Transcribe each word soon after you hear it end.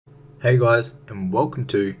Hey guys, and welcome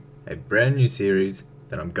to a brand new series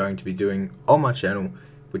that I'm going to be doing on my channel,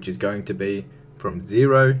 which is going to be from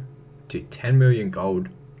 0 to 10 million gold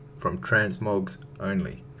from transmogs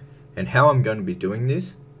only. And how I'm going to be doing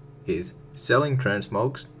this is selling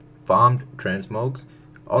transmogs, farmed transmogs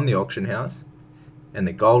on the auction house, and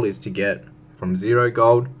the goal is to get from 0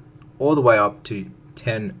 gold all the way up to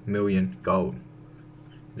 10 million gold.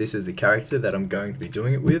 This is the character that I'm going to be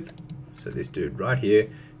doing it with. So this dude right here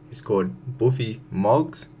is called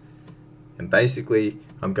Mogs, and basically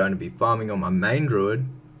I'm going to be farming on my main druid.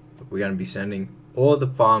 We're going to be sending all the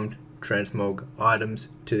farmed transmog items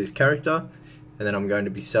to this character, and then I'm going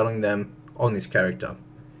to be selling them on this character.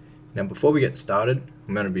 Now before we get started,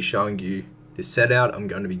 I'm going to be showing you the setout I'm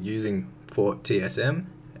going to be using for TSM.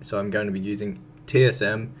 So I'm going to be using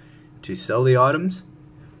TSM to sell the items,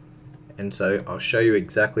 and so I'll show you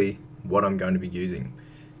exactly what I'm going to be using.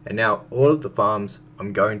 And now all of the farms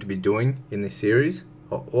I'm going to be doing in this series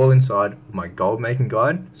are all inside of my gold making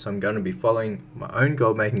guide. So I'm going to be following my own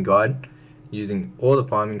gold making guide using all the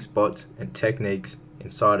farming spots and techniques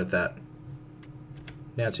inside of that.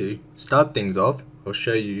 Now to start things off, I'll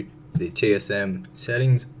show you the TSM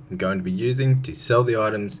settings I'm going to be using to sell the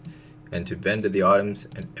items and to vendor the items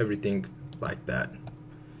and everything like that.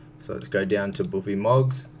 So let's go down to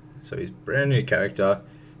Mogs. So he's a brand new character.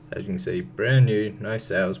 As you can see, brand new, no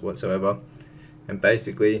sales whatsoever. And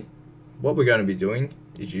basically what we're going to be doing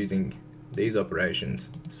is using these operations.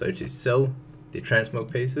 So to sell the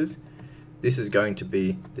transmog pieces, this is going to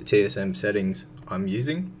be the TSM settings I'm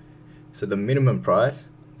using. So the minimum price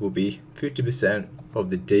will be 50% of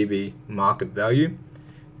the DB market value,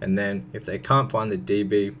 and then if they can't find the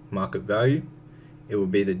DB market value, it will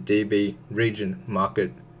be the DB region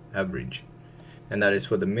market average. And that is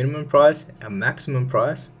for the minimum price. Our maximum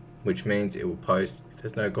price, which means it will post if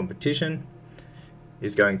there's no competition,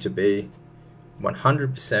 is going to be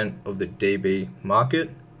 100% of the DB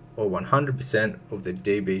market or 100% of the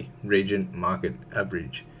DB region market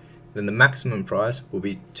average. Then the maximum price will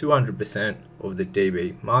be 200% of the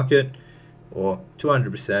DB market or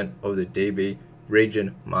 200% of the DB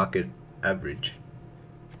region market average.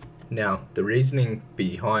 Now the reasoning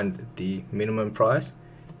behind the minimum price,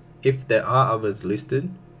 if there are others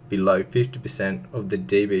listed below 50% of the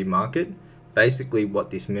DB market, basically what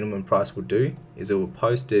this minimum price will do is it will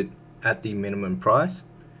post it at the minimum price.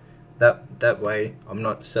 That way I'm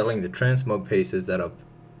not selling the transmog pieces that I've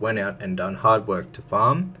went out and done hard work to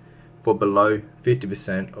farm for below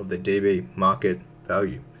 50% of the DB market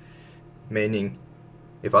value. Meaning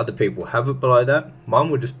if other people have it below that, mine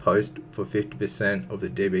will just post for 50% of the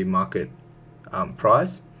DB market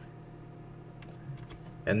price.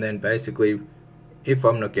 And then basically if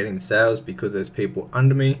I'm not getting sales because there's people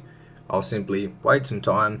under me, I'll simply wait some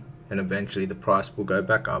time and eventually the price will go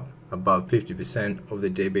back up above 50% of the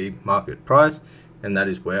DB market price, and that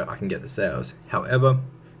is where I can get the sales. However,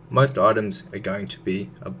 most items are going to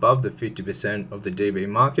be above the 50% of the DB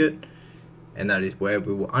market, and that is where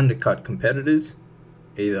we will undercut competitors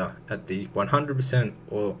either at the 100%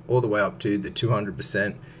 or all the way up to the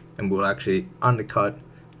 200%, and we'll actually undercut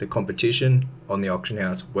the competition on the auction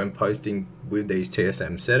house when posting with these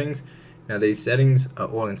TSM settings. Now these settings are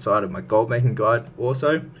all inside of my gold making guide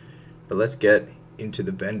also, but let's get into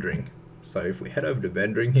the vendoring. So if we head over to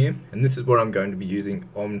vendoring here, and this is what I'm going to be using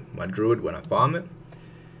on my druid when I farm it.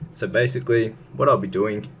 So basically what I'll be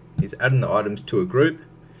doing is adding the items to a group,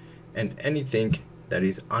 and anything that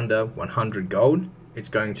is under 100 gold, it's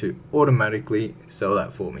going to automatically sell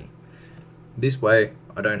that for me. This way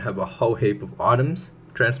I don't have a whole heap of items,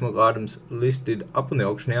 transmog items listed up on the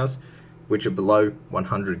auction house which are below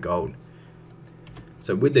 100 gold.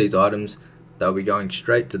 So with these items, they'll be going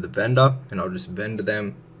straight to the vendor, and I'll just vendor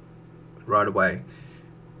them right away.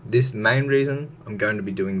 This main reason I'm going to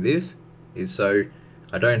be doing this is so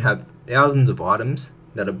I don't have thousands of items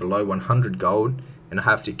that are below 100 gold and I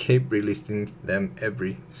have to keep relisting them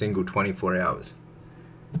every single 24 hours.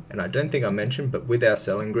 And I don't think I mentioned, but with our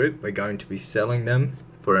selling group, we're going to be selling them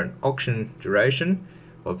for an auction duration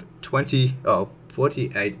of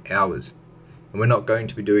 48 hours. And we're not going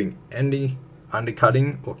to be doing any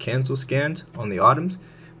undercutting or cancel scans on the items.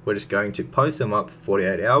 We're just going to post them up for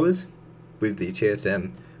 48 hours with the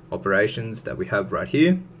TSM operations that we have right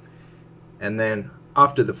here. And then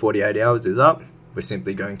after the 48 hours is up, we're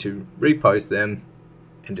simply going to repost them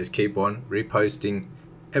and just keep on reposting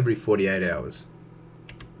every 48 hours.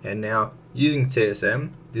 And now using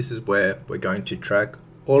TSM, this is where we're going to track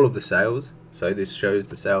all of the sales. So this shows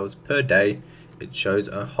the sales per day. It shows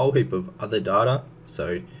a whole heap of other data.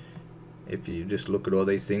 So if you just look at all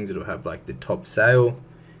these things, it'll have like the top sale,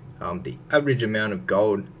 the average amount of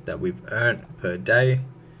gold that we've earned per day,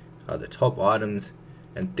 the top items,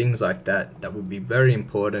 and things like that that will be very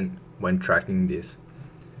important when tracking this.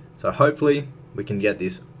 So hopefully we can get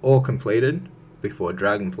this all completed before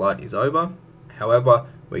Dragonflight is over. However,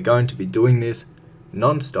 we're going to be doing this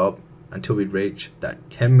non-stop until we reach that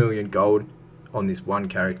 10 million gold on this one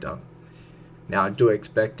character. Now I do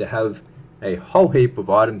expect to have a whole heap of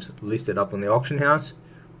items listed up on the auction house,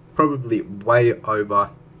 probably way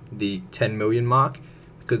over the 10 million mark,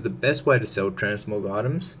 because the best way to sell transmog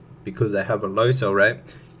items, because they have a low sell rate,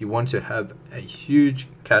 you want to have a huge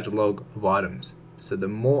catalog of items. So the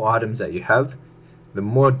more items that you have, the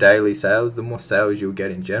more daily sales, the more sales you'll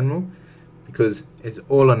get in general, because it's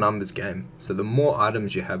all a numbers game. So the more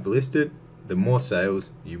items you have listed, the more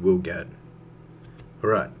sales you will get.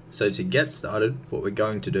 Alright, so to get started, what we're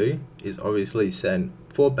going to do is obviously send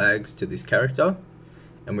 4 bags to this character,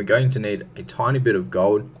 and we're going to need a tiny bit of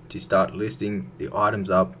gold to start listing the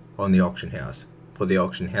items up on the auction house for the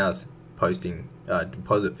auction house posting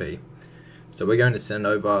deposit fee. So we're going to send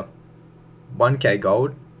over 1k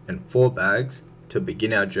gold and 4 bags to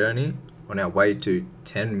begin our journey on our way to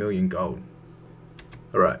 10 million gold.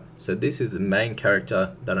 Alright, so this is the main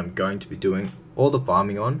character that I'm going to be doing all the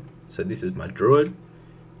farming on. So this is my druid.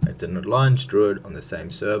 It's an alliance druid on the same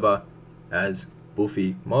server as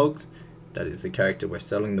Mogs. That is the character we're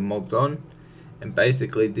selling the mogs on. And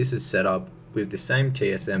basically this is set up with the same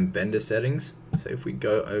TSM vendor settings. So if we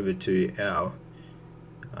go over to our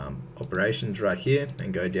operations right here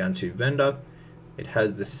and go down to vendor, it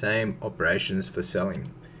has the same operations for selling.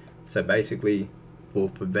 So basically, or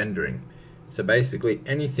for vendoring. So basically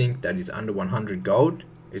anything that is under 100 gold,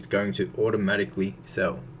 it's going to automatically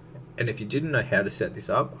sell. And if you didn't know how to set this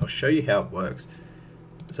up, I'll show you how it works.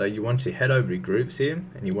 So you want to head over to groups here,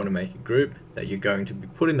 and you want to make a group that you're going to be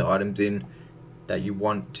putting the items in that you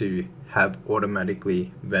want to have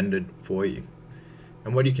automatically vendored for you.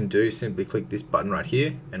 And what you can do is simply click this button right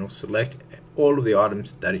here, and it'll select all of the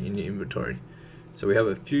items that are in your inventory. So we have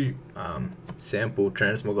a few sample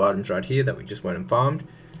transmog items right here that we just went and farmed.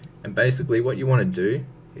 And basically what you want to do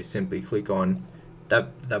is simply click on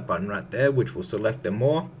that button right there, which will select them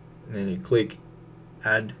all, and then you click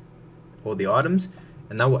add all the items,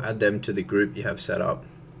 and that will add them to the group you have set up.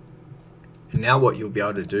 And now what you'll be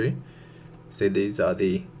able to do, see these are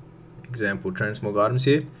the example transmog items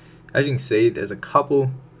here. As you can see, there's a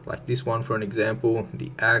couple, like this one for an example,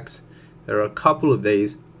 the axe. There are a couple of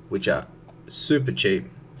these which are super cheap.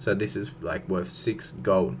 So this is like worth 6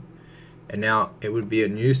 gold. And now it would be a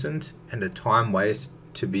nuisance and a time waste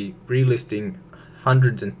to be relisting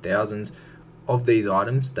hundreds and thousands of these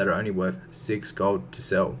items that are only worth 6 gold to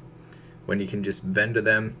sell, when you can just vendor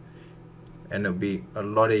them and it'll be a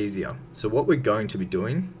lot easier. So what we're going to be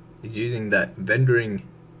doing is using that vendoring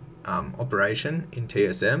operation in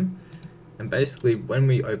TSM, and basically when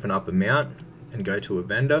we open up a mount and go to a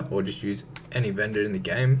vendor, or just use any vendor in the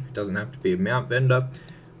game, it doesn't have to be a mount vendor,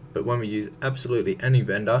 but when we use absolutely any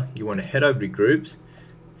vendor, you want to head over to groups,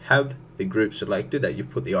 have the group selected that you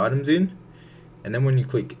put the items in, and then when you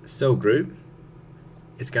click sell group,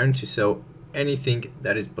 it's going to sell anything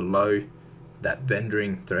that is below that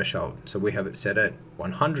vendoring threshold. So we have it set at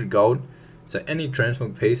 100 gold, so any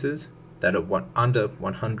transmog pieces that are under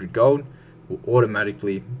 100 gold will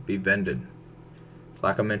automatically be vendored.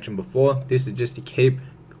 Like I mentioned before, this is just to keep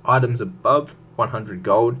items above 100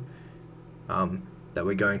 gold that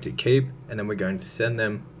we're going to keep, and then we're going to send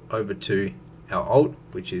them over to our alt,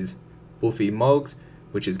 which is Mogs,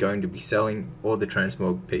 which is going to be selling all the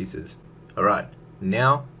transmog pieces. Alright,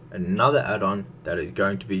 now another add-on that is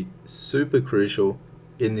going to be super crucial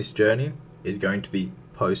in this journey is going to be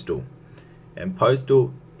Postal. And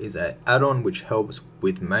Postal is an add-on which helps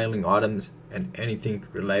with mailing items and anything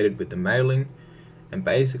related with the mailing. And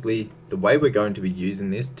basically the way we're going to be using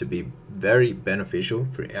this to be very beneficial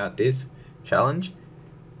throughout this challenge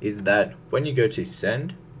is that when you go to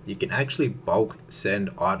send, you can actually bulk send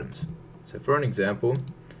items. So for an example,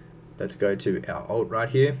 let's go to our alt right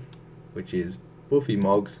here, which is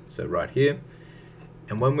Mogs, so right here.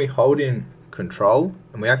 And when we hold in control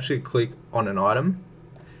and we actually click on an item,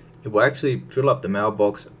 it will actually fill up the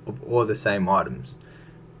mailbox of all the same items.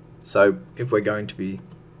 So if we're going to be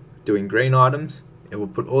doing green items, it will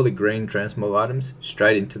put all the green transmog items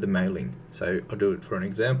straight into the mailing. So I'll do it for an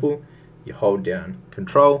example. You hold down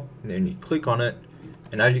control and then you click on it,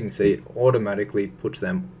 and as you can see, it automatically puts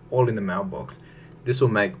them all in the mailbox. This will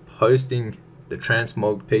make posting the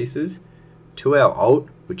transmog pieces to our alt,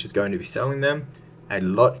 which is going to be selling them, a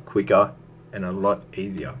lot quicker and a lot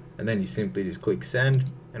easier. And then you simply just click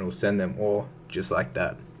send and it will send them all just like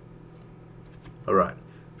that. Alright,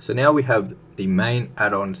 So now we have the main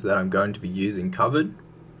add-ons that I'm going to be using covered.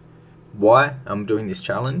 Why I'm doing this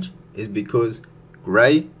challenge is because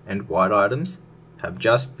grey and white items have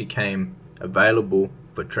just became available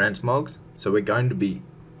for transmogs, so we're going to be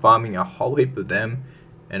farming a whole heap of them,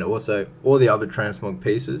 and also all the other transmog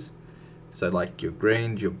pieces. So like your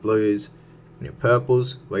greens, your blues, and your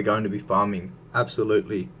purples, we're going to be farming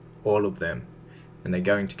absolutely all of them, and they're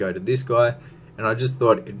going to go to this guy. And I just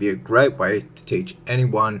thought it'd be a great way to teach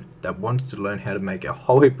anyone that wants to learn how to make a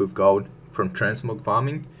whole heap of gold from transmog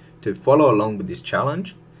farming to follow along with this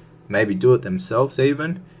challenge, maybe do it themselves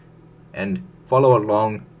even, and follow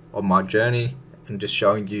along on my journey and just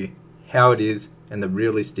showing you how it is and the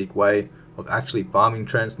realistic way of actually farming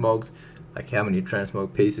transmogs, like how many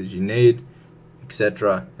transmog pieces you need,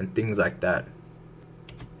 etc., and things like that.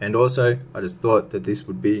 And also, I just thought that this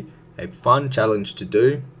would be a fun challenge to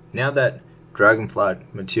do. Now that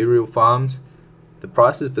Dragonflight material farms, the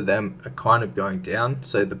prices for them are kind of going down,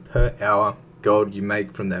 so the per hour gold you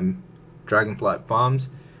make from them Dragonflight farms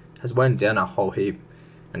has went down a whole heap,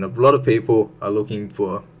 and a lot of people are looking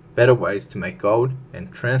for better ways to make gold,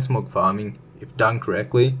 and transmog farming, if done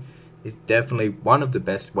correctly, is definitely one of the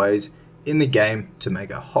best ways in the game to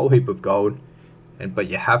make a whole heap of gold. But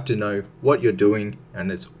you have to know what you're doing,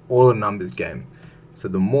 and it's all a numbers game. So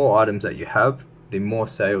the more items that you have, the more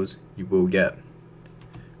sales you will get.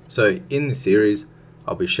 So in this series,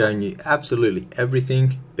 I'll be showing you absolutely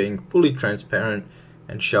everything, being fully transparent,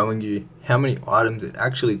 and showing you how many items it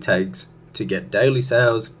actually takes to get daily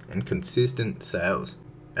sales and consistent sales.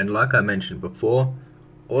 And like I mentioned before,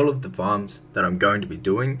 all of the farms that I'm going to be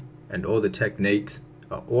doing and all the techniques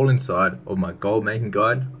are all inside of my gold making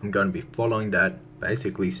guide. I'm going to be following that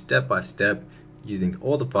basically step by step, using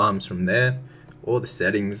all the farms from there, all the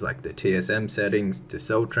settings like the TSM settings to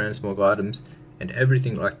sell transmog items and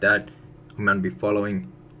everything like that. I'm going to be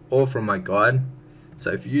following all from my guide.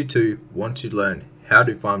 So if you too want to learn how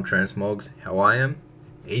to farm transmogs how I am,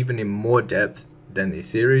 even in more depth than this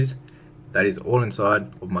series, that is all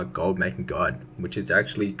inside of my gold making guide, which is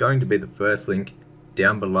actually going to be the first link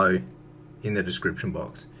down below in the description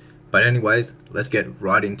box. But anyways, let's get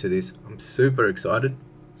right into this. I'm super excited,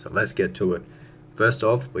 so let's get to it. First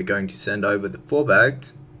off, we're going to send over the 4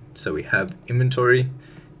 bags, so we have inventory,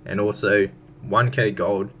 and also 1k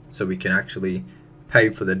gold, so we can actually pay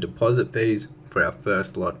for the deposit fees for our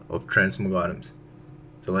first lot of transmog items.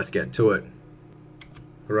 So let's get to it.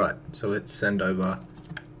 Alright, so let's send over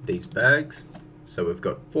these bags. So we've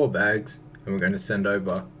got 4 bags, and we're going to send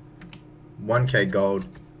over 1k gold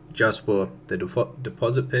just for the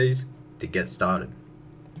deposit fees to get started.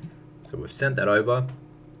 So we've sent that over,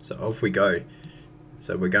 so off we go.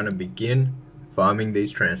 So we're going to begin farming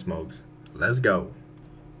these transmogs. Let's go.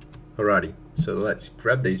 Alrighty, so let's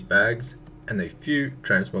grab these bags and the few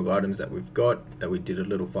transmog items that we've got that we did a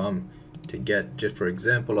little farm to get just for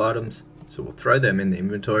example items. So we'll throw them in the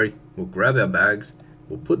inventory, we'll grab our bags,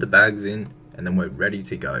 we'll put the bags in, and then we're ready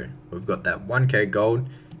to go. We've got that 1k gold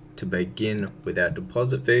to begin with our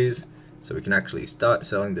deposit fees, so we can actually start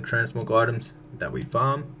selling the transmog items that we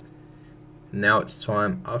farm. Now it's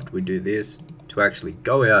time, after we do this, to actually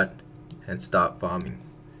go out and start farming.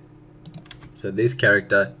 So this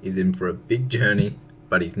character is in for a big journey,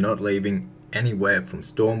 but he's not leaving anywhere from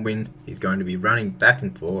Stormwind. He's going to be running back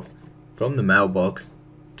and forth from the mailbox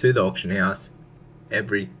to the auction house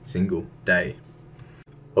every single day.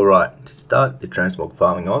 Alright, to start the transmog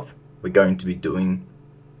farming off, we're going to be doing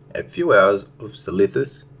a few hours of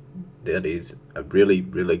Silithus. That is a really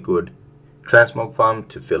good transmog farm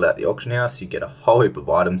to fill out the auction house. You get a whole heap of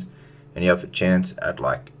items, and you have a chance at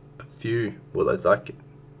like a few, well there's like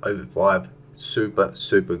over 5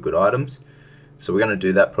 super good items. So we're going to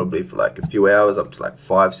do that probably for like a few hours, up to like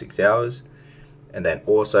 5-6 hours. And then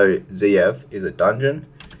also ZF is a dungeon,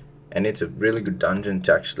 and it's a really good dungeon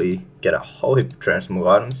to actually get a whole heap of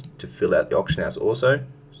transmog items to fill out the auction house also.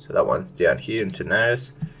 So that one's down here in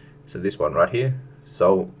Tenaris. So this one right here,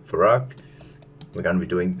 Sol Farak. We're going to be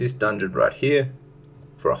doing this dungeon right here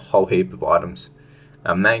for a whole heap of items.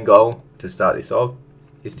 Our main goal to start this off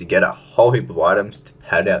is to get a whole heap of items to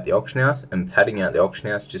pad out the auction house, and padding out the auction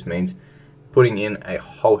house just means putting in a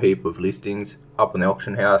whole heap of listings up on the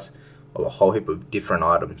auction house of a whole heap of different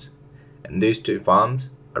items. And these 2 farms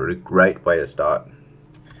are a great way to start.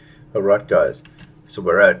 Alright guys, so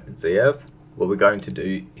we're at ZF. What we're going to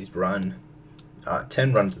do is run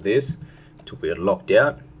 10 runs of this till we're locked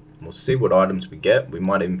out. We'll see what items we get. We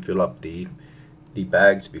might even fill up the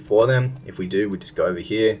bags before them. If we do, we just go over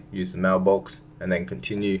here, use the mailbox, and then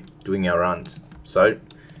continue doing our runs. So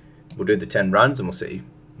we'll do the 10 runs and we'll see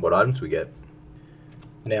what items we get.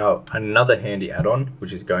 Now another handy add-on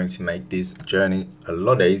which is going to make this journey a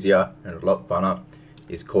lot easier and a lot funner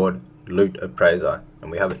is called Loot Appraiser,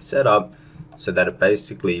 and we have it set up so that it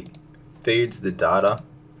basically feeds the data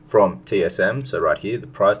from TSM. So right here the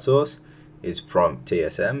price source is from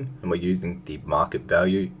TSM, and we're using the market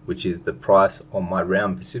value, which is the price on my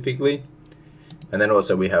round specifically. And then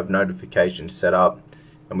also we have notifications set up,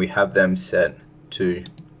 and we have them set to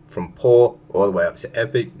from poor all the way up to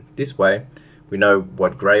epic. This way we know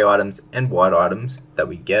what grey items and white items that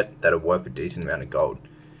we get that are worth a decent amount of gold.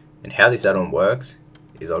 And how this add-on works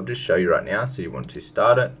is I'll just show you right now. So you want to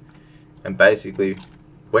start it, and basically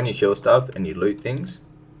when you kill stuff and you loot things,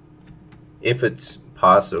 if it's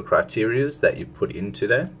past the criteria that you put into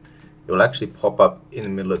there, it will actually pop up in the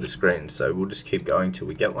middle of the screen. So we'll just keep going till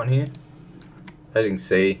we get one here. As you can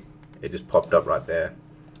see, it just popped up right there.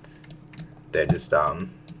 They're just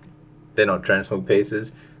they're not transmog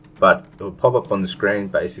pieces, but it will pop up on the screen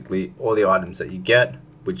basically all the items that you get,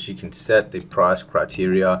 which you can set the price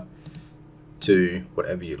criteria to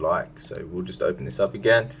whatever you like. So we'll just open this up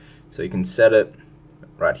again. So you can set it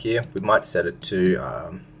right here. We might set it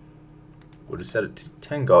to we'll just set it to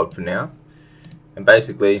 10 gold for now, and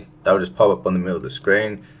basically that will just pop up on the middle of the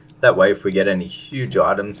screen. That way if we get any huge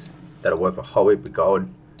items that are worth a whole heap of gold,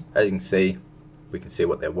 as you can see, we can see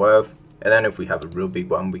what they're worth. And then if we have a real big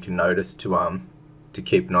one, we can notice to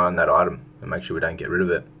keep an eye on that item and make sure we don't get rid of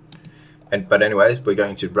it. But anyways, we're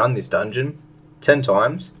going to run this dungeon 10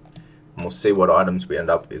 times and we'll see what items we end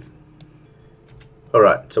up with.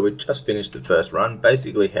 Alright, so we just finished the first run.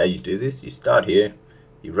 Basically how you do this, you start here,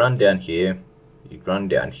 you run down here, you run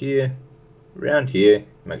down here, around here,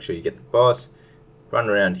 make sure you get the boss, run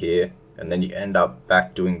around here, and then you end up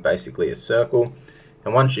back doing basically a circle.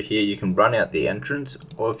 And once you're here, you can run out the entrance,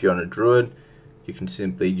 or if you're on a druid, you can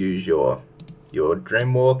simply use your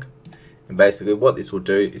dream walk. And basically what this will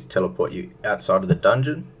do is teleport you outside of the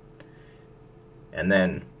dungeon, and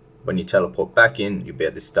then when you teleport back in, you'll be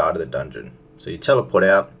at the start of the dungeon. So you teleport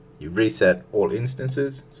out, you reset all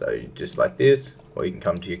instances, so just like this, or you can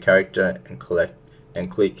come to your character and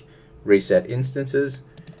click reset instances,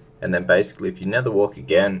 and then basically if you nether walk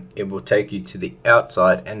again, it will take you to the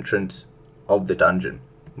outside entrance of the dungeon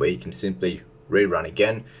where you can simply rerun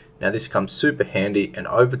again. Now this comes super handy, and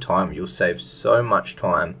over time you'll save so much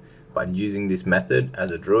time by using this method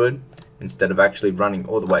as a druid instead of actually running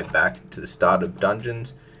all the way back to the start of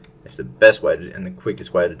dungeons. It's the best way and the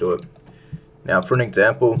quickest way to do it. Now for an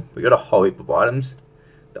example, we got a whole heap of items.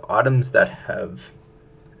 The items that have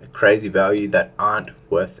a crazy value that aren't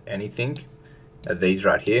worth anything are these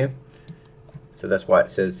right here. So that's why it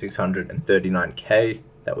says 639k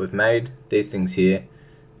that we've made. These things here,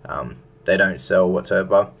 they don't sell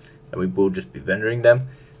whatsoever, and we will just be vendoring them.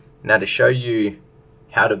 Now to show you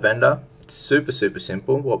how to vendor, it's super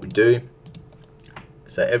simple. What we do,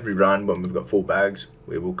 so every run when we've got full bags,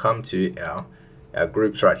 we will come to our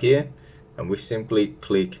groups right here, and we simply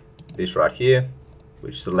click this right here,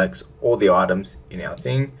 which selects all the items in our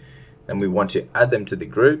thing. Then we want to add them to the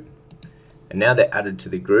group, and now they're added to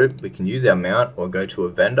the group, we can use our mount or go to a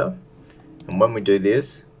vendor. And when we do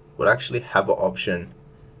this, we'll actually have an option.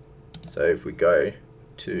 So if we go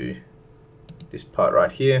to this part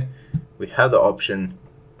right here, we have the option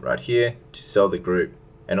right here to sell the group,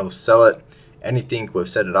 and it'll sell it anything we've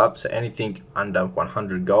set it up. So anything under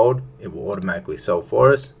 100 gold, it will automatically sell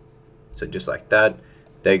for us. So just like that,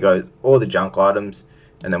 there goes all the junk items,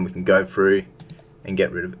 and then we can go through and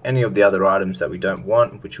get rid of any of the other items that we don't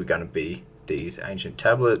want, which are going to be these ancient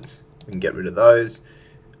tablets. We can get rid of those.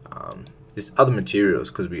 Just other materials,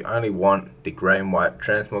 because we only want the grey and white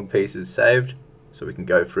transmog pieces saved. So we can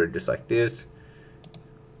go through just like this.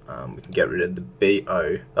 We can get rid of the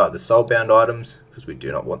the soulbound items, because we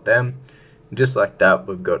do not want them. And just like that,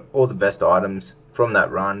 we've got all the best items from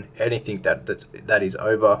that run. Anything that is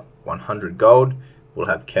over 100 gold, we'll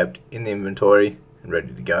have kept in the inventory and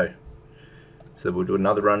ready to go. So we'll do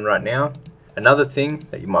another run right now. Another thing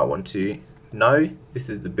that you might want to know, this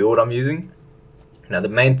is the build I'm using. Now the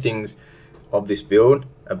main things of this build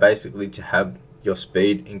are basically to have your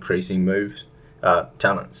speed increasing moves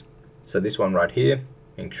talents. So this one right here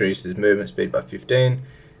increases movement speed by 15.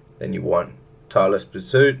 Then you want tireless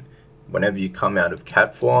pursuit. Whenever you come out of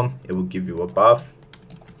cat form, it will give you a buff.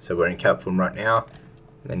 So we're in cat form right now,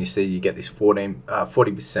 and then you see you get this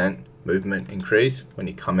 40% movement increase when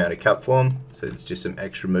you come out of cat form. So it's just some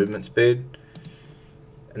extra movement speed.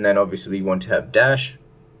 And then obviously you want to have dash.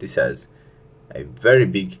 This has a very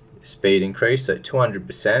big speed increase, so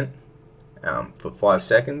 200% for 5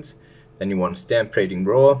 seconds. Then you want stampeding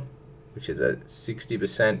roar, which is a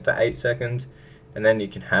 60% for 8 seconds. and then you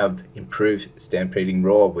can have improved stampeding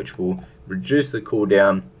roar, which will reduce the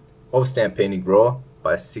cooldown of stampeding roar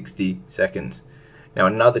by 60 seconds. Now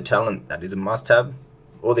another talent that is a must-have,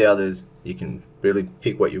 all the others you can really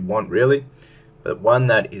pick what you want really, but one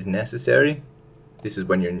that is necessary, this is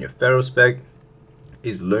when you're in your feral spec,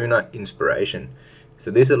 is lunar inspiration. So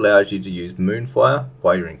this allows you to use moonfire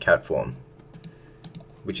while you're in cat form,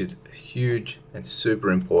 which is huge and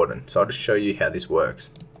super important. So I'll just show you how this works.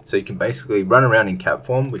 So you can basically run around in cat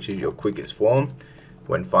form, which is your quickest form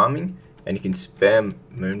when farming, and you can spam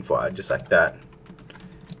moonfire just like that.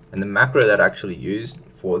 And the macro that I actually used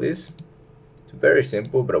for this, it's very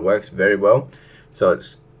simple, but it works very well. So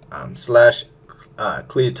it's slash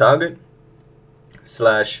clear target,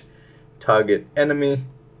 slash target enemy,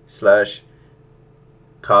 slash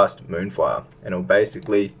cast moonfire, and it'll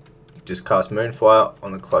basically just cast moonfire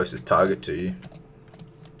on the closest target to you.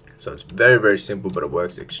 So it's very simple, but it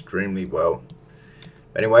works extremely well.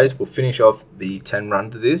 Anyways, we'll finish off the 10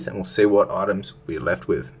 runs of this and we'll see what items we're left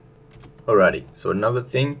with. Alrighty, so another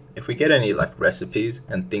thing, if we get any like recipes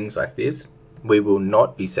and things like this, we will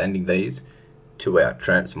not be sending these to our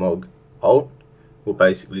transmog alt. We'll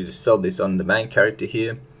basically just sell this on the main character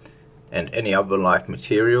here, and any other like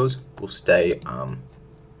materials will stay on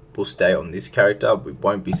this character. We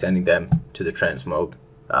won't be sending them to the transmog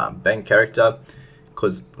bank character,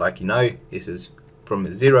 because like you know, this is from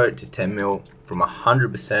 0 to 10 mil from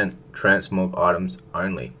 100% transmog items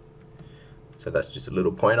only. So that's just a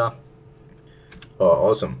little pointer. Oh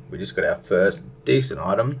awesome, we just got our first decent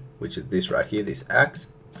item, which is this right here, this axe.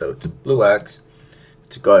 So it's a blue axe.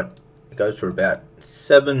 It goes for about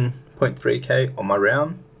 7.3k on my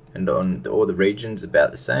round, and on all the regions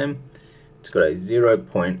about the same. It's got a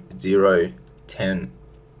 0.010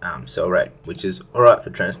 sell rate, which is alright for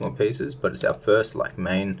transmog pieces, but it's our first like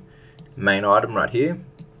main item right here.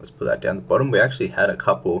 Let's put that down the bottom. We actually had a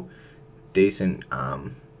couple decent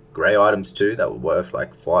grey items too that were worth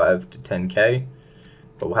like 5 to 10k,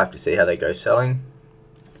 but we'll have to see how they go selling.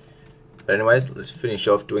 But anyways, let's finish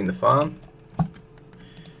off doing the farm.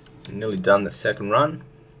 Nearly done the second run.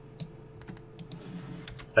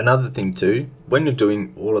 Another thing too, when you're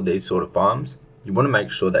doing all of these sort of farms, you want to make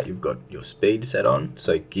sure that you've got your speed set on.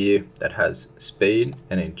 So gear that has speed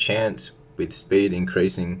and enchants with speed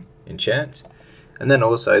increasing enchants. And then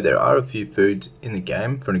also there are a few foods in the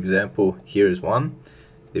game. For an example, here is one,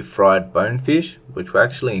 the fried bonefish, which will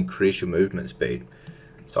actually increase your movement speed.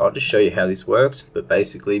 So I'll just show you how this works, but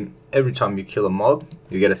basically every time you kill a mob,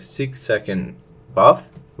 you get a 6-second buff,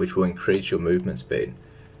 which will increase your movement speed.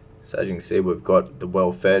 So as you can see, we've got the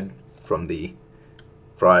well fed from the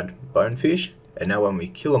fried bonefish, and now when we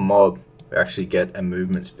kill a mob, we actually get a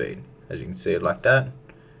movement speed. As you can see it like that,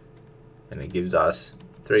 and it gives us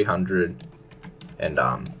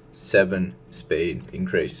 307 speed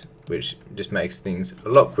increase, which just makes things a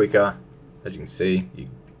lot quicker. As you can see,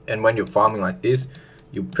 and when you're farming like this,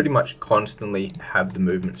 you'll pretty much constantly have the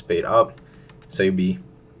movement speed up, so you'll be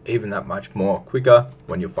even that much more quicker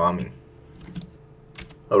when you're farming.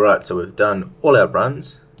 Alright, so we've done all our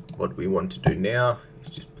runs. What we want to do now is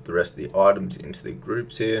just put the rest of the items into the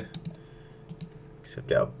groups here,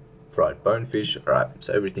 except our fried bonefish. Alright,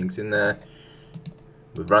 so everything's in there.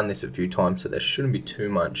 We've run this a few times, so there shouldn't be too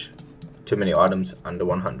many items under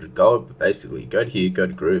 100 gold, but basically go to here, go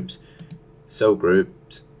to groups, sell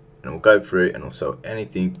groups, and we'll go through and we'll sell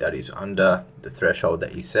anything that is under the threshold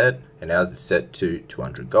that you set, and ours is set to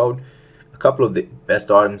 200 gold. A couple of the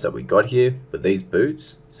best items that we got here were these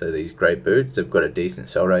boots. So these great boots, they've got a decent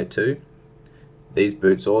sell rate too. These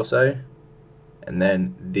boots also, and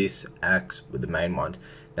then this axe with the main ones.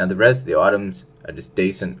 Now the rest of the items are just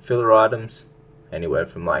decent filler items, anywhere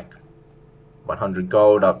from like 100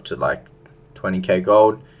 gold up to like 20k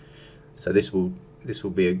gold. So this will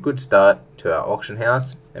be a good start to our auction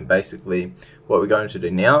house, and basically what we're going to do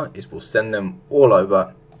now is we'll send them all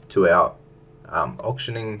over to our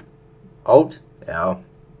auctioning alt, our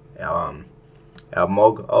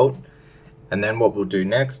mog alt, and then what we'll do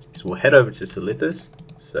next is we'll head over to Silithus,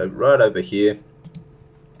 so right over here,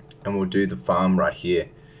 and we'll do the farm right here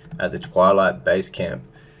at the Twilight base camp.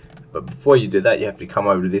 But before you do that, you have to come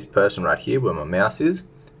over to this person right here where my mouse is,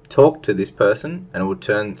 talk to this person, and it will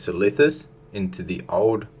turn Silithus into the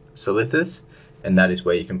old Silithus, and that is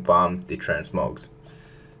where you can farm the transmogs.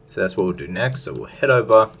 So that's what we'll do next. So we'll head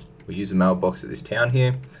over, we'll use the mailbox at this town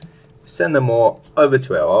here, send them all over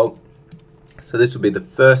to our alt. So this will be the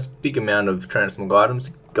first big amount of transmog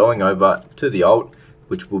items going over to the alt,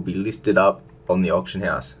 which will be listed up on the auction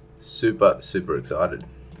house. Super excited.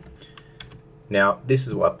 Now this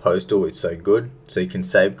is why postal is so good, so you can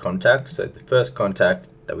save contacts. So the first contact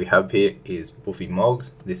that we have here is Buffy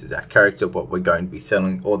Mogs. This is our character, what we're going to be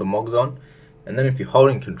selling all the Mogs on. And then if you're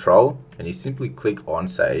holding control and you simply click on,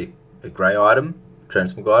 say, a grey item,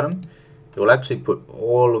 transmog item, it will actually put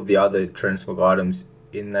all of the other transmog items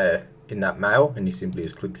in there in that mail, and you simply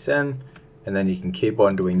just click send, and then you can keep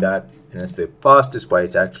on doing that. And it's the fastest way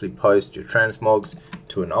to actually post your transmogs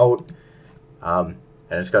to an alt, and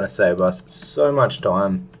it's going to save us so much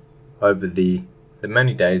time over the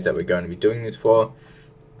many days that we're going to be doing this for,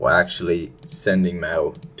 by actually sending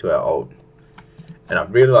mail to our alt. And I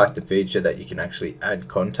really like the feature that you can actually add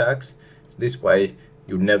contacts. So this way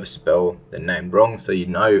you'll never spell the name wrong, so you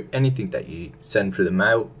know anything that you send through the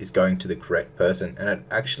mail is going to the correct person, and it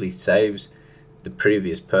actually saves the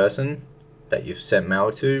previous person that you've sent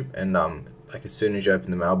mail to, and like as soon as you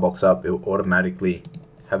open the mailbox up, it'll automatically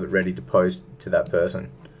have it ready to post to that person.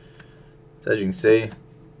 So as you can see,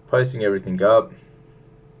 posting everything up,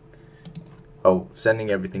 sending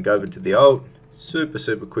everything over to the alt,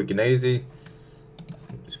 super quick and easy.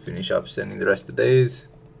 Just finish up sending the rest of these.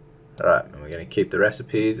 Alright, and we're going to keep the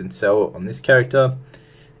recipes and sell on this character,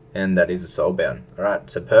 and that is a soulbound. Alright,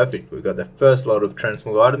 so perfect. We've got the first lot of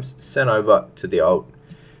transmog items sent over to the alt.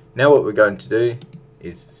 Now what we're going to do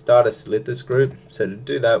is start a Solithus group. So to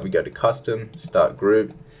do that, we go to custom, start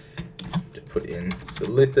group, to put in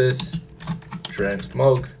Solithus,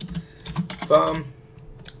 transmog, farm.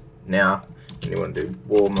 Now, you want to do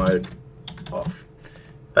war mode off.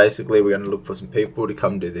 Basically, we're going to look for some people to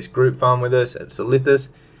come do this group farm with us at Solithus.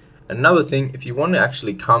 Another thing, if you want to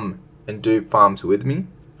actually come and do farms with me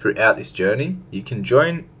throughout this journey, you can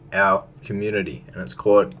join our community, and it's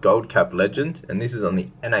called Gold Cap Legends, and this is on the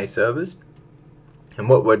NA servers. And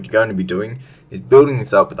what we're going to be doing is building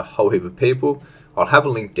this up with a whole heap of people. I'll have a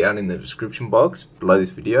link down in the description box below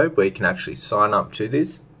this video where you can actually sign up to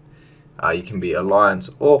this. You can be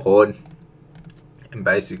Alliance or Horde, and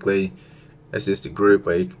basically it's just a group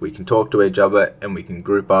where we can talk to each other and we can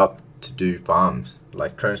group up to do farms,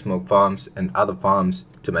 like transmog farms and other farms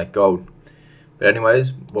to make gold. But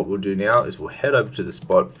anyways, what we'll do now is we'll head over to the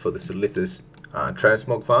spot for the Solithus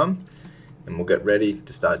transmog farm, and we'll get ready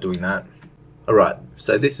to start doing that. Alright,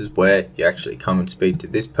 so this is where you actually come and speak to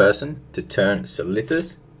this person to turn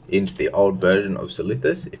Solithus into the old version of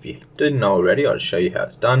Solithus. If you didn't know already, I'll show you how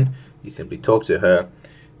it's done. You simply talk to her,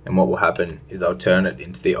 and what will happen is I'll turn it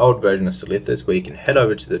into the old version of Solithus, where you can head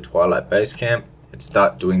over to the Twilight base camp and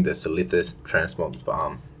start doing the Solithus transmog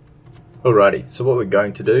farm. Alrighty, so what we're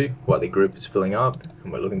going to do while the group is filling up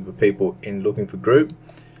and we're looking for people in looking for group,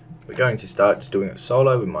 we're going to start just doing it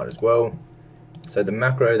solo. We might as well. So the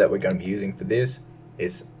macro that we're going to be using for this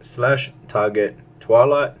is /target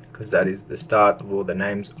Twilight, because that is the start of all the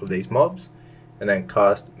names of these mobs, and then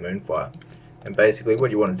cast Moonfire. And basically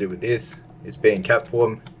what you want to do with this is be in cap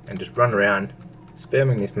form and just run around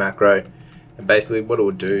spamming this macro, and basically what it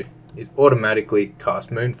will do is automatically cast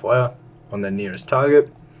Moonfire on the nearest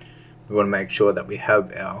target. We want to make sure that we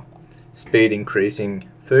have our speed increasing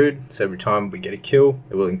food, so every time we get a kill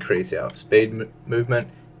it will increase our speed movement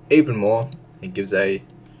even more. It gives a,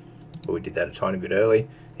 well, we did that a tiny bit early,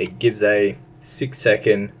 it gives a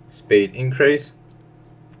 6-second speed increase.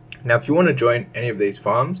 Now if you want to join any of these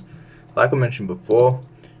farms, like I mentioned before,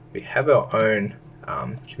 we have our own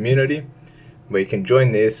community where you can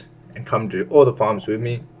join this and come do all the farms with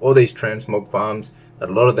me, all these transmog farms, that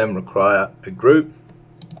a lot of them require a group.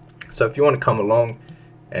 So if you want to come along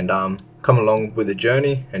and come along with the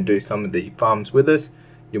journey and do some of the farms with us,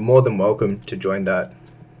 you're more than welcome to join that.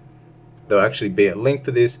 There'll actually be a link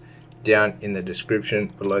for this down in the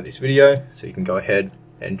description below this video, so you can go ahead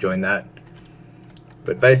and join that.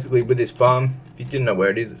 But basically with this farm, if you didn't know where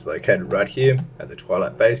it is, it's located right here at the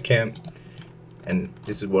Twilight base camp, and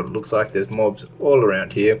this is what it looks like. There's mobs all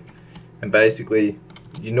around here, and basically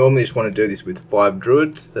you normally just want to do this with 5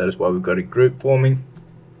 druids. That is why we've got a group forming.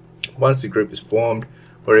 Once the group is formed,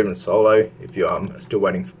 or even solo if you're still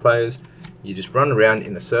waiting for players, you just run around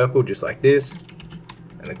in a circle just like this,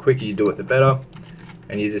 and the quicker you do it the better,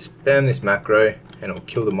 and you just spam this macro and it'll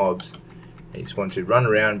kill the mobs. And you just want to run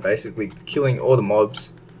around basically killing all the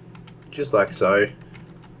mobs just like so,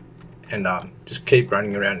 and just keep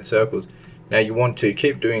running around in circles. Now you want to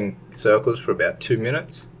keep doing circles for about 2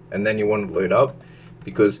 minutes, and then you want to loot up,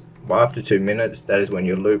 because after 2 minutes that is when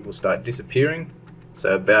your loot will start disappearing.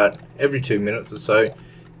 So about every 2 minutes or so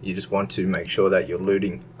you just want to make sure that you're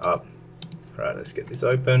looting up. Alright, let's get this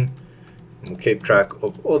open, and we'll keep track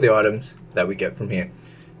of all the items that we get from here.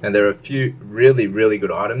 Now there are a few really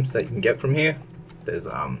good items that you can get from here. There's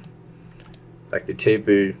like the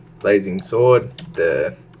Tibu blazing sword,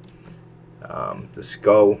 the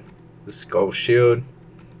skull shield,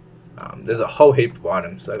 There's a whole heap of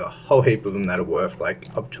items, like a whole heap of them that are worth like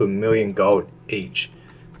up to 1 million gold each.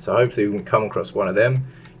 So hopefully we can come across one of them.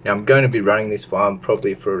 Now I'm going to be running this farm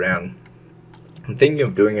probably for around, I'm thinking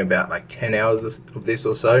of doing about like 10 hours of this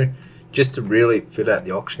or so, just to really fill out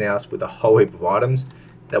the auction house with a whole heap of items.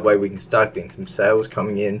 That way we can start getting some sales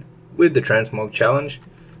coming in with the transmog challenge.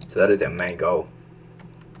 So that is our main goal.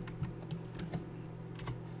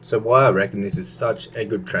 So why I reckon this is such a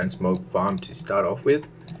good transmog farm to start off with.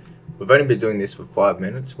 We've only been doing this for 5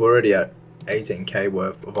 minutes. We're already at 18k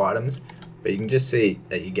worth of items, but you can just see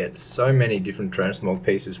that you get so many different transmog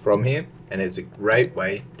pieces from here, and it's a great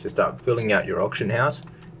way to start filling out your auction house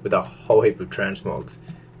with a whole heap of transmogs,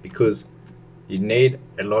 because you need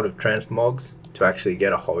a lot of transmogs to actually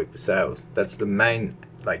get a whole heap of sales. That's the main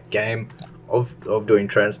game of doing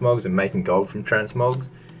transmogs and making gold from transmogs.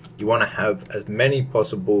 You want to have as many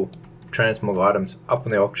possible transmog items up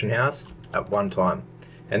in the auction house at one time.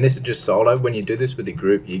 And this is just solo. When you do this with a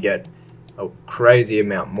group, you get a crazy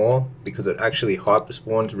amount more, because it actually hyper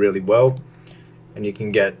spawns really well, and you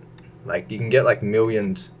can get like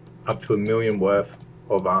millions, up to 1 million worth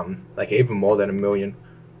of even more than 1 million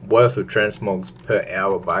worth of transmogs per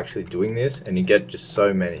hour by actually doing this, and you get just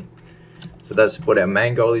so many. So that's what our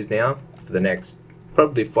main goal is now. For the next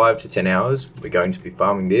probably 5 to 10 hours, we're going to be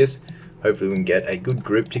farming this. Hopefully we can get a good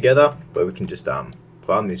group together where we can just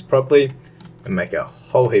farm this properly and make a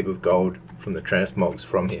whole heap of gold from the transmogs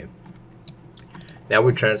from here. Now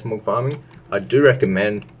with transmog farming, I do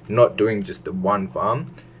recommend not doing just the one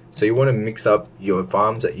farm. So you want to mix up your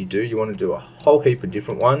farms that you do. You want to do a whole heap of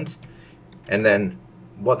different ones, and then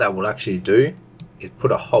what that will actually do is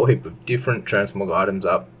put a whole heap of different transmog items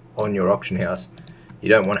up on your auction house. You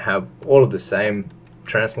don't want to have all of the same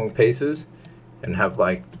transmog pieces and have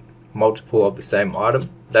like multiple of the same item.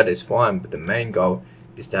 That is fine, but the main goal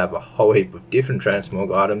is to have a whole heap of different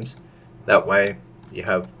transmog items. That way you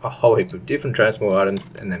have a whole heap of different transmog items,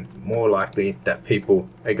 and then more likely that people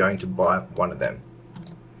are going to buy one of them.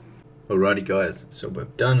 Alrighty guys, so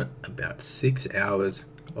we've done about 6 hours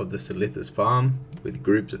of the Silithus farm with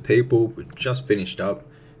groups of people. We've just finished up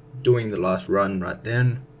doing the last run right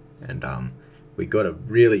then, and we got a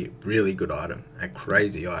really good item, a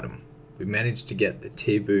crazy item. We managed to get the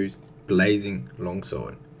T-Boo's Blazing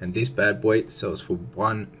Longsword, and this bad boy sells for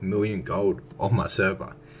 1 million gold on my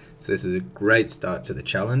server. So this is a great start to the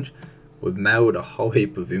challenge. We've mailed a whole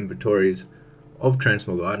heap of inventories of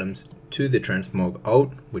transmog items to the transmog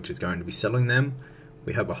alt, which is going to be selling them.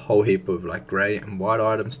 We have a whole heap of like grey and white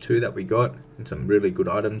items too that we got, and some really good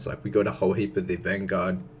items. Like we got a whole heap of the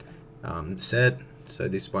Vanguard set. So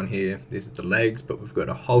this one here, this is the legs, but we've got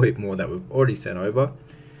a whole heap more that we've already sent over.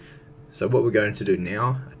 So what we're going to do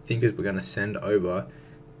now, I think, is we're going to send over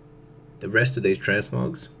the rest of these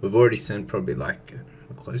transmogs. We've already sent probably like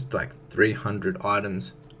close to like 300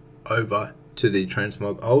 items over to the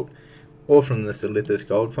transmog alt, or from the Silithus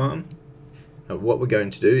gold farm. Now what we're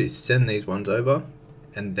going to do is send these ones over,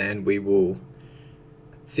 and then we will,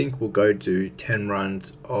 I think we'll go do 10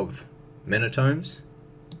 runs of Menatomes.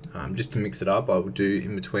 Just to mix it up, I will do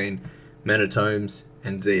in between Menatomes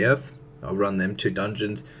and ZF. I'll run them 2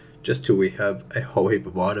 dungeons just till we have a whole heap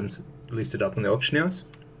of items listed up in the auction house.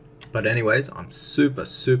 But anyways, I'm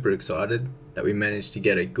super excited that we managed to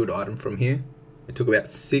get a good item from here. It took about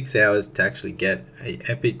 6 hours to actually get a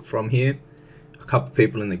epic from here. A couple of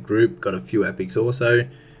people in the group got a few epics also,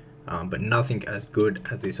 but nothing as good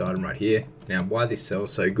as this item right here. Now why this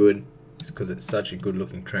sells so good is because it's such a good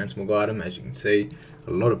looking transmog item. As you can see,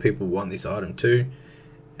 a lot of people want this item too,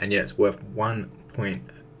 and yeah, it's worth 1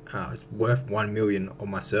 million on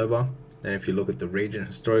my server. And if you look at the region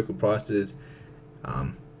historical prices,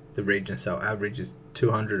 the region sale average is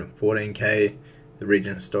 214k, the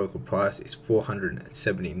region historical price is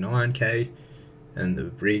 479k, and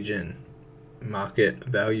the region market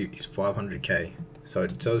value is 500k. So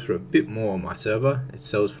it sells for a bit more on my server. It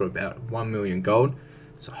sells for about 1 million gold.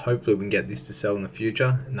 So hopefully we can get this to sell in the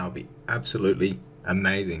future, and that'll be absolutely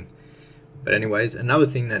amazing. But anyways, another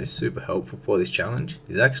thing that is super helpful for this challenge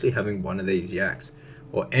is actually having one of these yaks,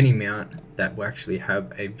 or any mount that will actually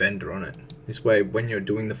have a vendor on it. This way, when you're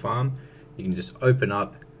doing the farm, you can just open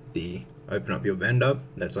up your vendor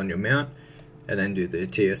that's on your mount, and then do the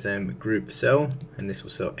TSM group sell, and this will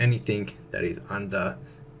sell anything that is under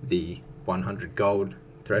the 100 gold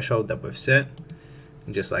threshold that we've set.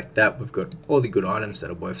 And just like that, we've got all the good items that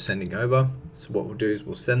are worth sending over. So what we'll do is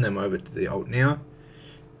we'll send them over to the alt now,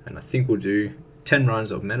 and I think we'll do 10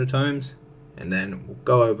 runs of Menatomes, and then we'll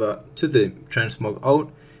go over to the transmog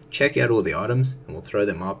alt, check out all the items, and we'll throw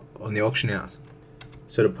them up on the auction house.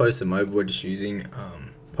 So to post them over, we're just using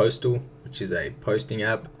Postal, which is a posting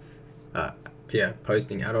app.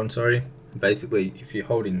 posting add-on, sorry. Basically, if you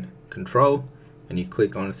hold in control and you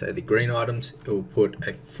click on, say, the green items, it will put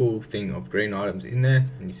a full thing of green items in there,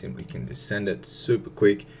 and you simply can just send it super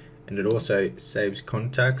quick. And it also saves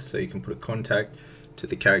contacts, so you can put a contact to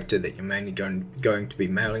the character that you're mainly going to be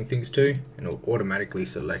mailing things to, and it'll automatically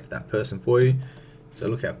select that person for you. So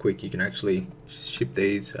look how quick you can actually ship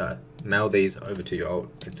these, mail these over to your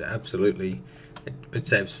alt. It's absolutely, it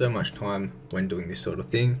saves so much time when doing this sort of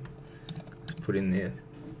thing. Let's put in the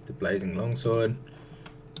blazing longsword.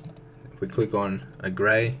 If we click on a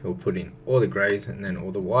grey, it will put in all the greys and then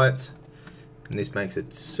all the whites, and this makes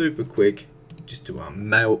it super quick just to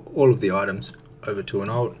mail all of the items over to an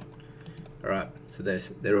alt. Alright, so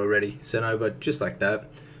they're already sent over just like that.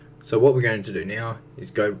 So what we're going to do now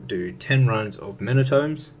is go do 10 runs of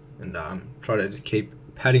Menatomes and try to just keep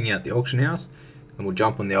padding out the auction house, and we'll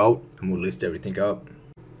jump on the alt and we'll list everything up.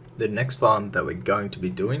 The next farm that we're going to be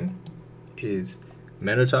doing is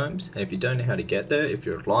Menatomes, and if you don't know how to get there, if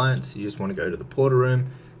you're Alliance, you just want to go to the portal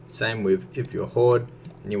room. Same with if you're Horde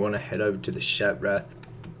and you want to head over to the Shatrath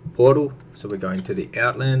portal. So we're going to the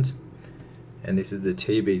Outlands, and this is the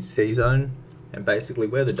TBC zone, and basically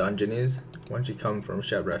where the dungeon is, once you come from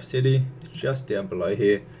Shatrath City, it's just down below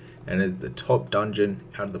here, and it's the top dungeon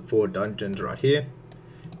out of the 4 dungeons right here,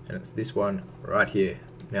 and it's this one right here.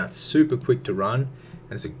 Now it's super quick to run,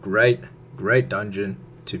 and it's a great dungeon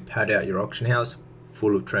to pad out your auction house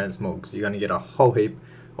full of transmogs. You're going to get a whole heap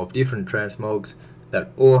of different transmogs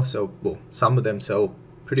that all sell, well, some of them sell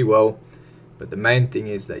pretty well, but the main thing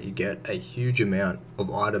is that you get a huge amount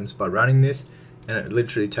of items by running this, and it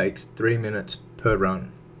literally takes 3 minutes per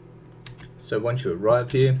run. So once you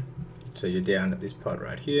arrive here, so you're down at this part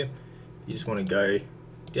right here, you just want to go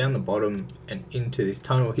down the bottom and into this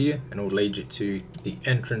tunnel here, and it will lead you to the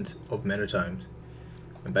entrance of Menatomes.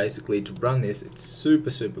 And basically to run this, it's super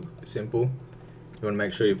simple. You want to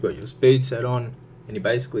make sure you've got your speed set on, and you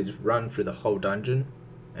basically just run through the whole dungeon,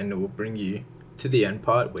 and it will bring you to the end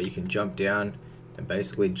part where you can jump down and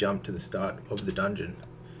basically jump to the start of the dungeon.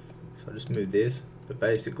 So I'll just move this, but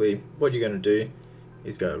basically what you're going to do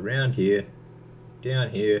is go around here, down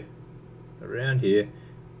here, around here,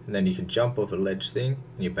 and then you can jump off a ledge thing,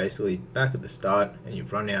 and you're basically back at the start, and you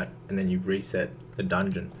run out, and then you reset the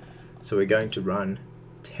dungeon. So we're going to run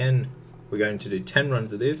 10, we're going to do 10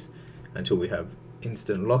 runs of this until we have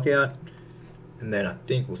instant lockout, and then I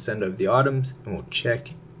think we'll send over the items and we'll check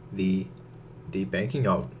the banking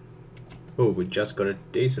alt. Oh, we just got a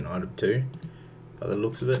decent item too by the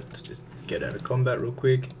looks of it. Let's just get out of combat real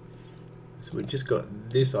quick. So we just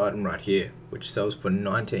got this item right here, which sells for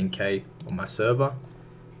 19k on my server.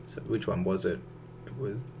 So which one was it? It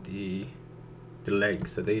was the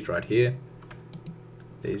legs. So these right here.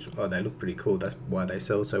 These, oh, they look pretty cool. That's why they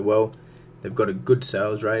sell so well. They've got a good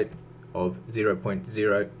sales rate of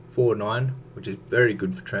 0.049, which is very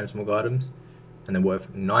good for transmog items, and they're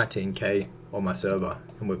worth 19k on my server,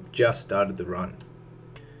 and we've just started the run.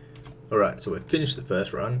 Alright, so we've finished the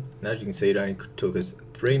first run, and as you can see, it only took us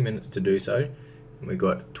 3 minutes to do so, and we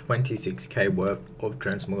got 26k worth of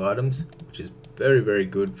transmog items, which is very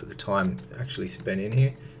good for the time actually spent in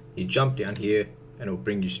here. You jump down here, and it will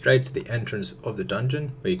bring you straight to the entrance of the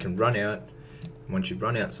dungeon, where you can run out. And once you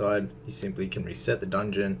run outside, you simply can reset the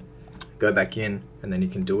dungeon, go back in, and then you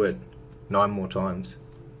can do it 9 more times.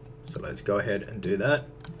 So let's go ahead and do that.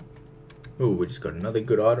 Oh, we just got another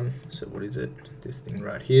good item. So what is it? This thing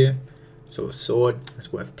right here. So a sword,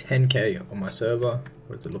 it's worth 10k on my server.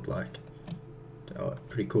 What does it look like? Oh,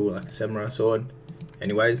 pretty cool, like a samurai sword.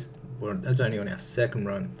 Anyways, that's only on our second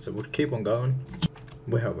run, so we'll keep on going.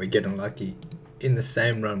 Wow, we're getting lucky. In the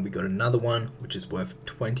same run, we got another one, which is worth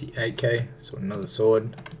 28k. So another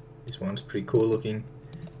sword. This one's pretty cool looking,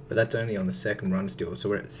 but that's only on the second run still. So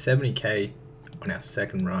we're at 70k on our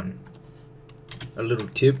second run. A little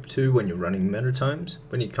tip too when you're running Menatomes,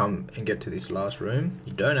 when you come and get to this last room,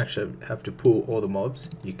 you don't actually have to pull all the mobs.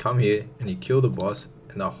 You come here and you kill the boss,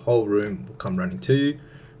 and the whole room will come running to you,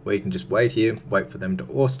 where you can just wait here, wait for them to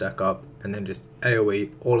all stack up, and then just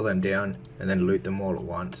AoE all of them down, and then loot them all at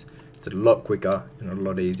once. It's a lot quicker and a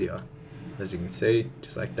lot easier. As you can see,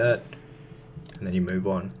 just like that, and then you move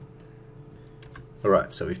on.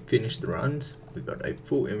 Alright, so we finished the runs. We've got a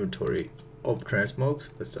full inventory of transmogs.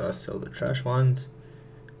 Let's sell the trash ones.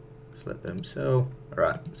 Let's let them sell.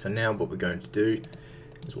 Alright, so now what we're going to do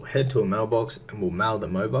is we'll head to a mailbox and we'll mail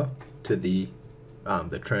them over to the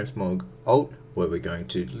transmog alt, where we're going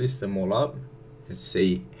to list them all up and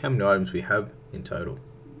see how many items we have in total.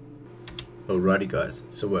 Alrighty guys,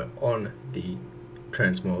 so we're on the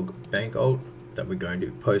transmog bank alt that we're going to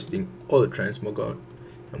be posting all the transmog on,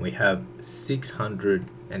 and we have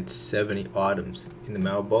 670 items in the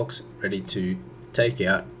mailbox ready to take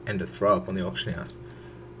out and to throw up on the auction house.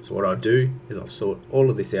 So what I'll do is I'll sort all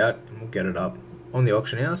of this out and we'll get it up on the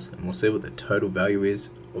auction house and we'll see what the total value is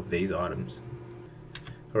of these items.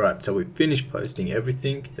 Alright, so we finished posting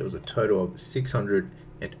everything. There was a total of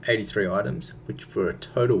 683 items, which for a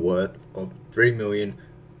total worth of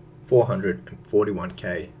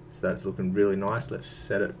 3,441k. So that's looking really nice. Let's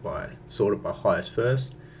sort it by highest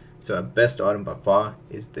first. So our best item by far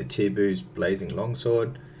is the Tibu's Blazing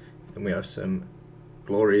Longsword. Then we have some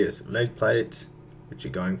glorious leg plates, which are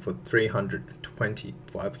going for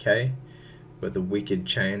 325k. But the Wicked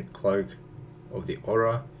Chain Cloak of the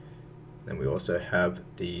Aura. Then we also have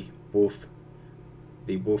the Wolf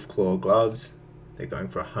Claw gloves. They're going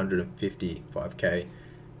for 155k.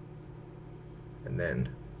 And then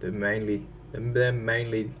they're mainly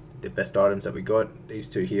the best items that we got. These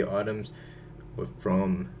two here items were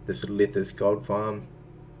from the Slithis Gold Farm,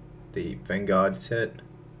 the Vanguard set.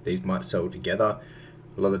 These might sell together.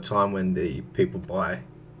 A lot of the time when the people buy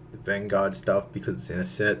the Vanguard stuff, because it's in a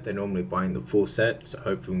set, they're normally buying the full set, so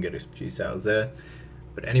hopefully we can get a few sales there.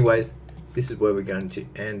 But anyways, this is where we're going to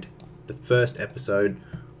end the first episode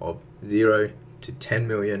of 0 to 10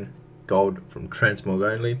 million gold from Transmog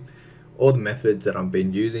only. All the methods that I've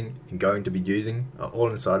been using and going to be using are all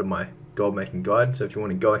inside of my gold making guide, so if you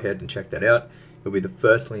want to go ahead and check that out, it'll be the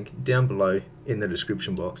first link down below in the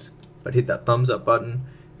description box. But hit that thumbs up button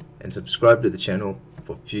and subscribe to the channel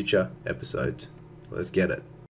for future episodes. Let's get it.